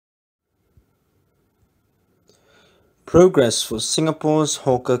Progress for Singapore's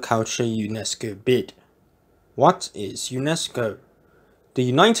hawker culture UNESCO bid. What is UNESCO? The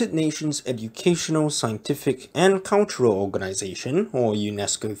United Nations Educational, Scientific and Cultural Organization, or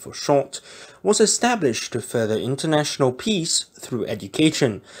UNESCO for short, was established to further international peace through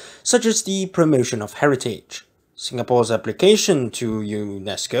education, such as the promotion of heritage. Singapore's application to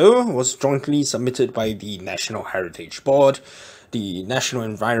UNESCO was jointly submitted by the National Heritage Board, the National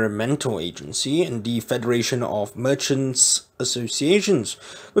Environmental Agency, and the Federation of Merchants Associations,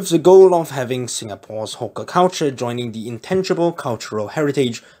 with the goal of having Singapore's hawker culture joining the Intangible Cultural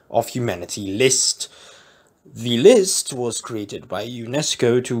Heritage of Humanity list. The list was created by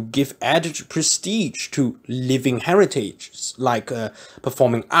UNESCO to give added prestige to living heritage like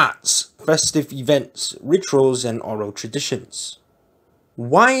performing arts, festive events, rituals, and oral traditions.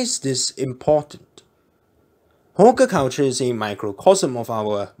 Why is this important? Hawker culture is a microcosm of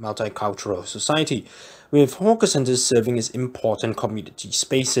our multicultural society, with hawker centers serving as important community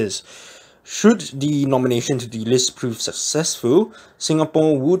spaces. Should the nomination to the list prove successful,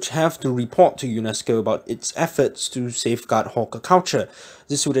 Singapore would have to report to UNESCO about its efforts to safeguard hawker culture.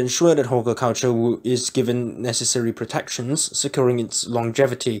 This would ensure that hawker culture is given necessary protections, securing its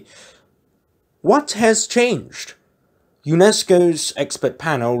longevity. What has changed? UNESCO's expert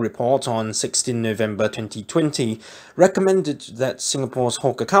panel report on 16 November 2020 recommended that Singapore's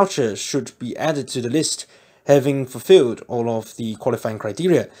hawker culture should be added to the list, having fulfilled all of the qualifying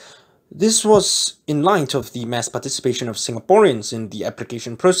criteria. This was in light of the mass participation of Singaporeans in the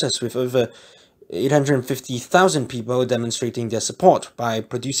application process, with over 850,000 people demonstrating their support by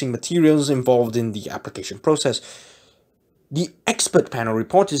producing materials involved in the application process. The expert panel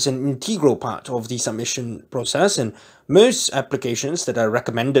report is an integral part of the submission process, and most applications that are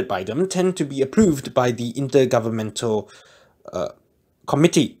recommended by them tend to be approved by the Intergovernmental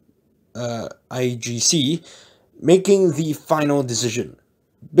Committee, IGC, making the final decision.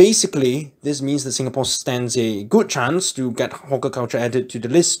 Basically, this means that Singapore stands a good chance to get hawker culture added to the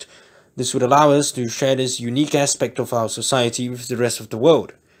list. This would allow us to share this unique aspect of our society with the rest of the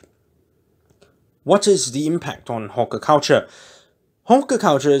world. What is the impact on hawker culture? Hawker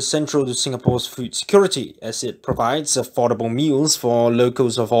culture is central to Singapore's food security, as it provides affordable meals for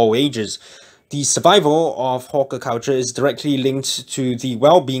locals of all ages. The survival of hawker culture is directly linked to the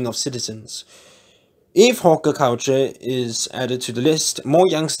well-being of citizens. If hawker culture is added to the list, more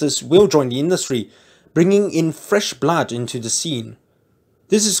youngsters will join the industry, bringing in fresh blood into the scene.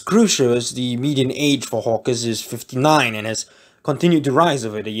 This is crucial as the median age for hawkers is 59 and has continued to rise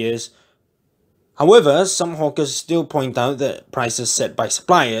over the years. However, some hawkers still point out that prices set by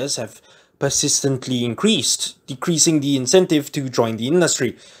suppliers have persistently increased, decreasing the incentive to join the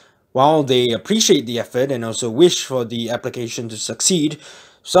industry. While they appreciate the effort and also wish for the application to succeed,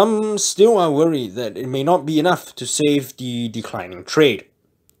 some still are worried that it may not be enough to save the declining trade.